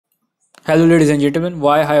Hello ladies and gentlemen,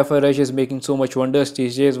 why Hi-Fi Rush is making so much wonders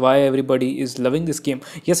these days, why everybody is loving this game.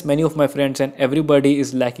 Yes, many of my friends and everybody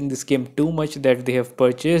is liking this game too much that they have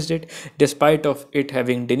purchased it despite of it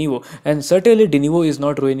having denuvo. And certainly denuvo is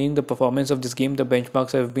not ruining the performance of this game, the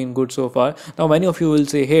benchmarks have been good so far. Now many of you will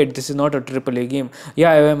say, hey, this is not a AAA game.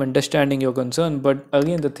 Yeah, I am understanding your concern, but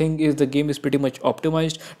again the thing is the game is pretty much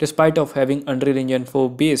optimized despite of having Unreal Engine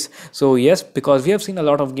 4 base. So yes, because we have seen a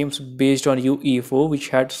lot of games based on UE4 which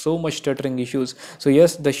had so much stuttering issues. So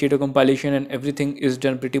yes, the shader compilation and everything is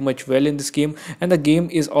done pretty much well in this game, and the game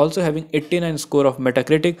is also having 89 score of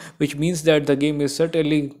Metacritic, which means that the game is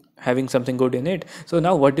certainly having something good in it. So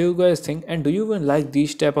now what do you guys think, and do you even like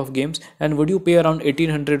these type of games, and would you pay around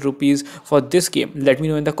 1800 rupees for this game? Let me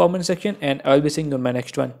know in the comment section and I'll be seeing you in my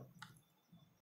next one.